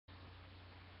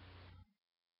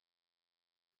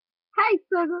Hey,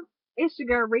 sugar. It's your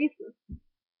girl, Risa.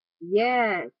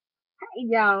 Yes. Hey,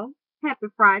 y'all. Happy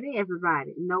Friday,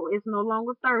 everybody. No, it's no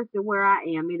longer Thursday where I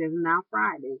am. It is now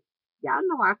Friday. Y'all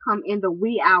know I come in the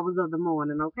wee hours of the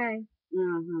morning, okay?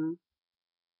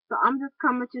 So I'm just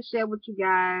coming to share with you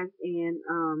guys, and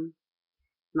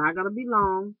it's not gonna be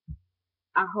long.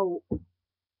 I hope.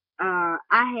 I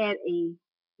had a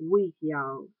week,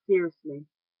 y'all. Seriously,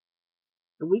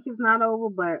 the week is not over,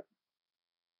 but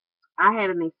I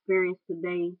had an experience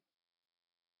today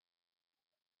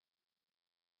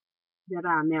that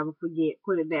I'll never forget.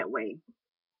 Put it that way.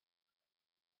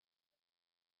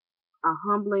 A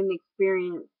humbling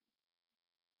experience,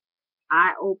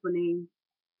 eye-opening,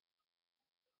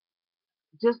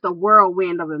 just a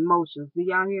whirlwind of emotions. Do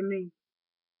y'all hear me?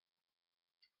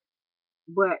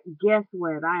 But guess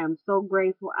what? I am so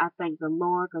grateful. I thank the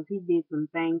Lord because He did some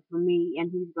things for me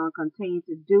and He's going to continue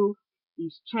to do.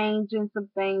 He's changing some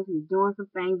things. He's doing some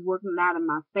things, working out in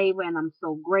my favor, and I'm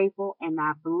so grateful. And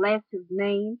I bless His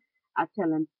name. I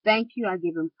tell Him thank you. I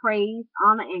give Him praise,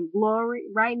 honor, and glory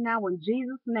right now in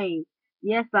Jesus' name.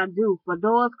 Yes, I do. For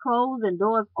doors closed and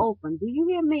doors open. Do you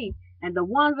hear me? And the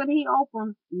ones that He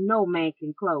opens, no man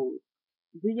can close.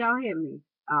 Do y'all hear me?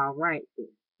 All right.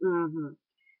 Mm-hmm.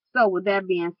 So with that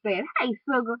being said, hey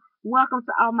Sugar, welcome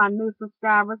to all my new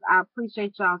subscribers. I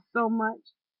appreciate y'all so much.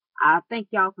 I thank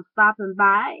y'all for stopping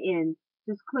by and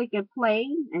just click and play.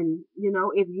 And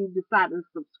if you decide to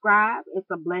subscribe, it's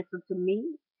a blessing to me.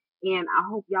 And I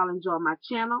hope y'all enjoy my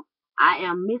channel. I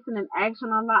am missing in action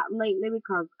a lot lately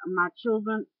because my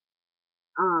children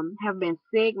have been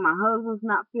sick. My husband's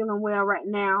not feeling well right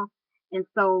now. And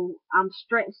so I'm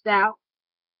stretched out,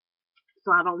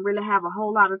 so I don't really have a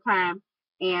whole lot of time.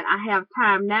 And I have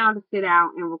time now to sit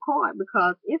down and record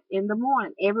because it's in the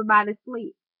morning. Everybody's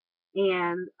asleep.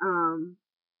 And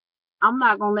I'm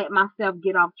not gonna let myself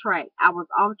get off track. I was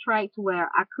off track to where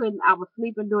I was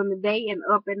sleeping during the day and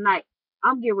up at night.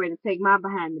 I'm getting ready to take my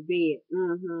behind the bed.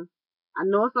 I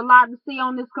know it's a lot to see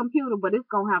on this computer, but it's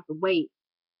gonna have to wait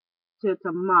till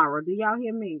tomorrow. Do y'all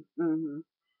hear me?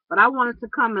 But I wanted to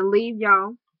come and leave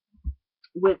y'all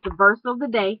with the verse of the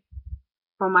day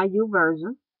from my U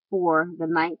version for the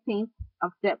 19th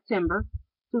of September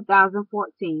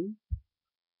 2014.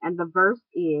 And the verse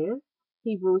is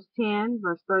Hebrews 10,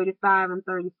 verse 35 and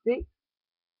 36. It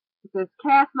says,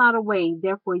 cast not away,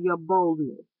 therefore, your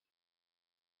boldness,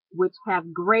 which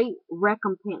have great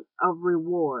recompense of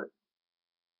reward.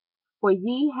 For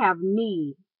ye have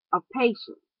need of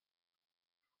patience,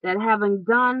 that having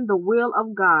done the will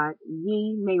of God,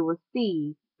 ye may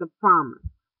receive the promise.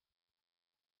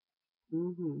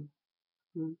 hmm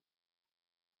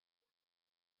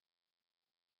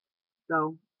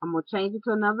So I'm going to change it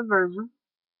to another version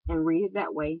and read it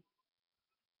that way.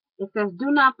 It says,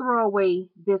 do not throw away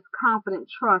this confident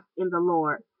trust in the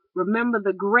Lord. Remember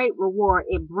the great reward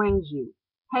it brings you.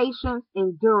 Patience,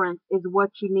 endurance is what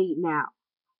you need now,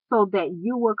 so that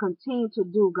you will continue to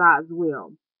do God's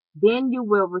will. Then you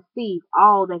will receive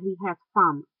all that He has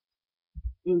promised.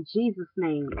 In Jesus'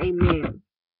 name, amen.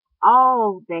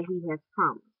 All that He has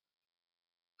promised.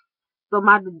 So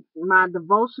my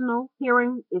devotional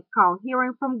hearing is called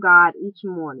Hearing from God Each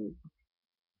Morning.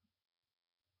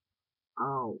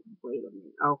 Oh, wait a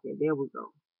minute. Okay, there we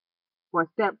go. For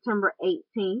September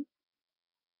 18th.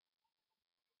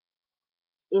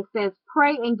 It says,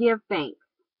 pray and give thanks.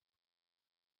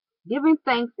 Giving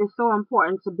thanks is so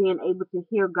important to being able to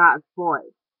hear God's voice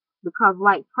because,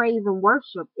 like praise and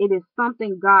worship, it is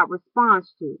something God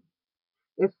responds to.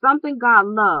 It's something God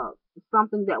loves. It's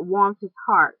something that warms His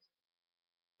heart.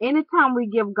 Anytime we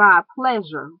give God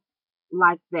pleasure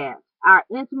like that, our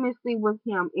intimacy with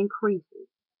Him increases,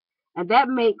 and that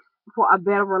makes for a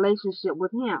better relationship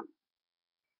with Him.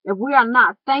 If we are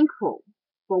not thankful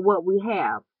for what we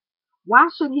have, why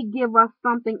should He give us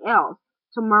something else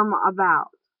to murmur about?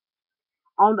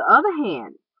 On the other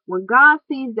hand, when God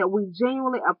sees that we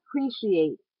genuinely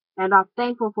appreciate and are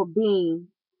thankful for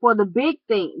the big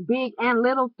and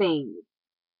little things,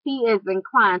 He is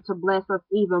inclined to bless us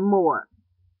even more.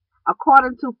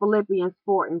 According to Philippians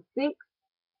 4 and 6,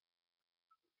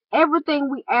 everything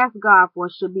we ask God for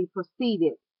should be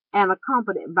preceded and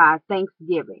accompanied by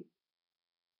thanksgiving.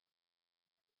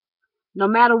 No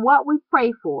matter what we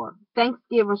pray for,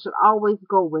 thanksgiving should always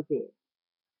go with it.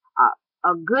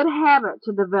 A good habit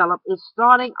to develop is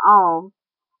starting all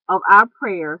of our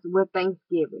prayers with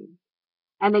thanksgiving.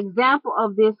 An example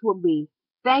of this would be,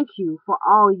 thank you for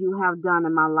all you have done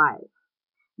in my life.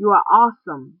 You are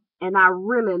awesome, and I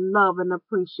really love and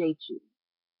appreciate you.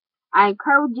 I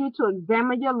encourage you to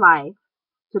examine your life,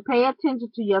 to pay attention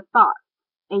to your thoughts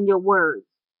and your words,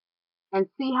 and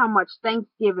see how much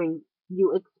thanksgiving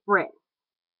you express.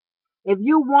 If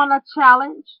you want a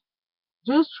challenge,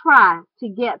 just try to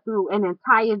get through an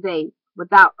entire day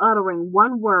without uttering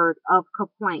one word of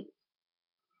complaint.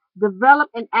 Develop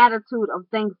an attitude of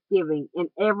thanksgiving in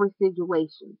every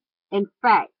situation. In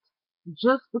fact,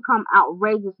 just become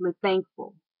outrageously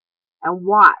thankful and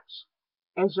watch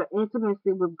as your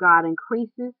intimacy with God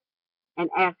increases and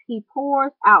as He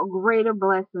pours out greater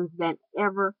blessings than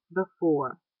ever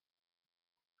before.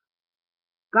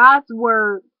 God's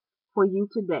word for you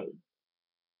today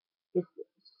is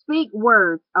speak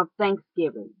words of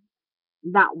thanksgiving,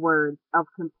 not words of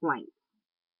complaint.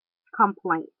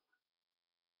 Complaint.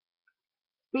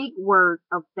 Speak words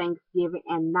of thanksgiving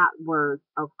and not words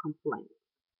of complaint.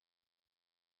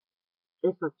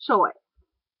 It's a choice.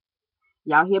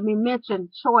 Y'all hear me mention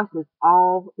choices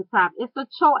all the time. It's a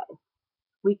choice.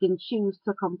 We can choose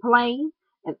to complain.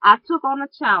 And I took on a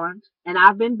challenge, and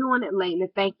I've been doing it lately.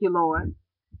 Thank you, Lord.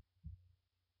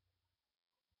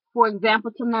 For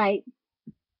example, tonight,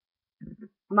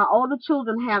 my older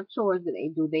children have chores that they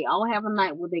do. They all have a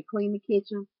night where they clean the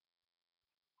kitchen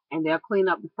and they'll clean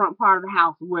up the front part of the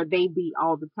house where they be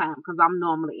all the time because I'm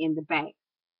normally in the back.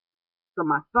 So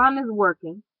my son is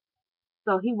working,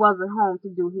 so he wasn't home to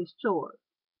do his chores.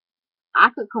 I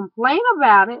could complain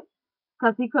about it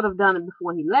because he could have done it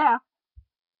before he left.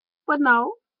 But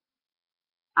no,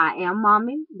 I am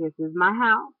mommy. This is my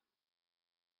house.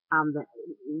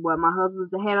 My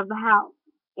husband's the head of the house.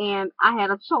 And I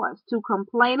had a choice to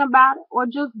complain about it or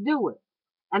just do it.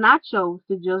 And I chose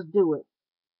to just do it.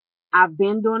 I've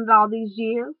been doing it all these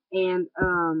years. And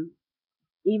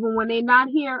even when they're not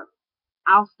here,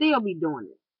 I'll still be doing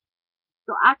it.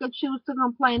 So I could choose to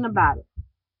complain about it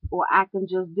or I can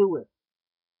just do it.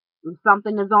 If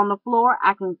something is on the floor,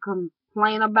 I can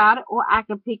complain about it or I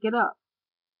can pick it up.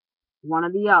 One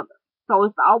or the other. So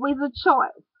it's always a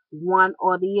choice, one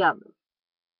or the other.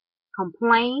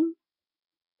 Complain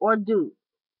or do.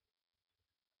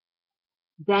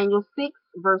 Daniel 6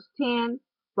 verse 10.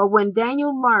 But when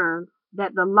Daniel learned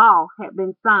that the law had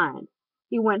been signed,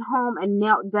 he went home and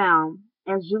knelt down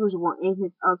as usual in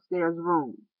his upstairs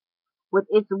room. With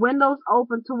its windows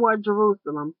open toward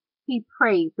Jerusalem, he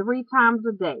prayed 3 times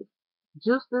a day,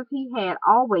 just as he had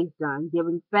always done,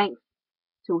 giving thanks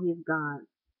to his God.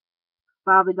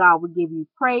 Father God, we give you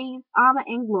praise, honor,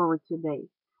 and glory today.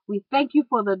 We thank you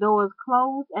for the doors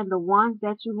closed and the ones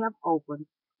that you have opened.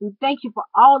 We thank you for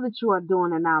all that you are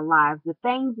doing in our lives, the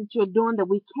things that you're doing that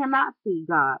we cannot see,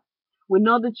 God. We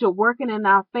know that you're working in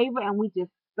our favor, and we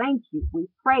just thank you. We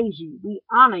praise you. We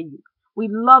honor you. We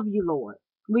love you, Lord.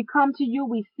 We come to you.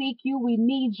 We seek you. We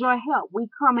need your help. We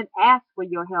come and ask for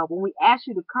your help. And we ask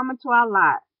you to come into our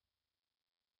lives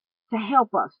to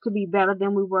help us to be better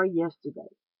than we were yesterday.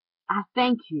 I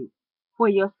thank you for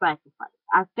your sacrifice.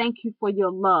 I thank you for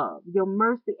your love, your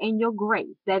mercy, and your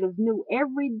grace that is new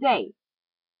every day.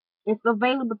 It's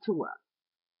available to us.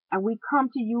 And we come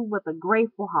to you with a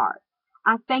grateful heart.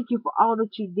 I thank you for all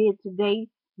that you did today.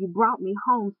 You brought me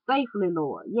home safely,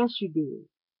 Lord. Yes, you did.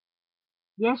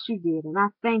 Yes, you did. And I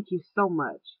thank you so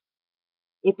much.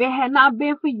 If it had not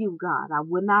been for you, God, I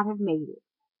would not have made it.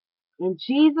 In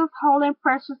Jesus' holy and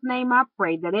precious name, I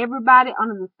pray that everybody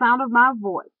under the sound of my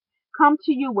voice come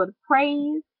to you with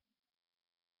praise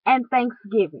and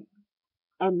thanksgiving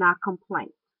and not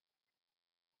complaint.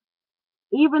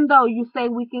 Even though you say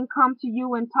we can come to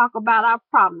you and talk about our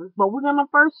problems, but we're going to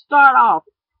first start off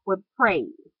with praise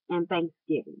and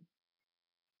thanksgiving.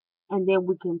 And then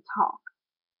we can talk,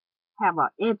 have an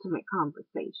intimate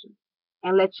conversation,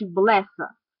 and let you bless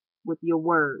us with your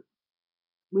word.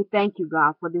 We thank you,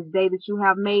 God, for this day that you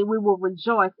have made. We will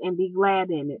rejoice and be glad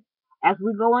in it. As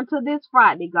we go into this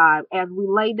Friday, God, as we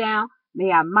lay down,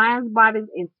 may our minds, bodies,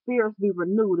 and spirits be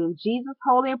renewed. In Jesus'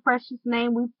 holy and precious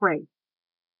name we pray.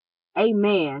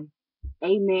 Amen.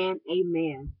 Amen.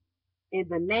 Amen. In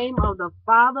the name of the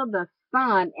Father, the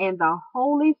Son, and the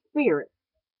Holy Spirit.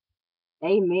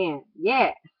 Amen.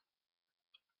 Yes.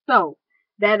 So,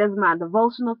 that is my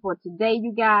devotional for today,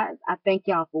 you guys. I thank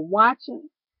y'all for watching.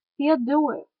 He'll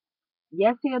do it.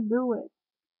 Yes, he'll do it.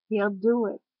 He'll do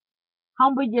it.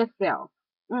 Humble yourself.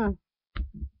 Because,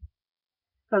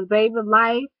 baby,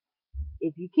 life,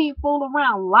 if you keep fooling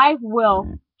around, life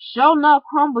will sure enough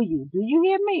humble you. Do you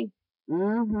hear me?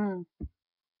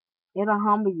 It'll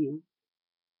humble you.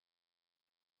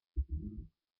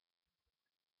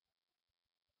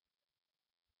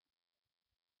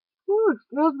 Whew,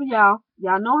 excuse me, y'all.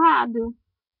 Y'all know how I do.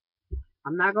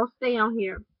 I'm not going to stay on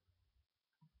here.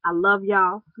 I love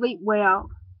y'all. Sleep well.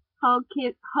 Hugs,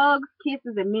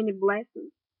 kisses, and many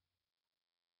blessings.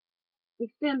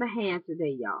 Extend a hand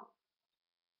today, y'all.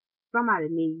 Somebody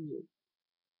needs you.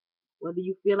 whether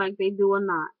you feel like they do or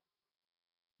not.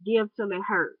 Give till it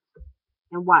hurts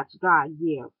and watch God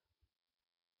give.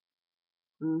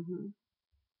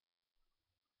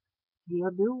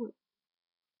 He'll do it.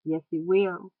 Yes, he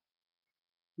will.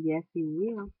 Yes, he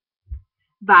will.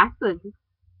 Bye, Sugar.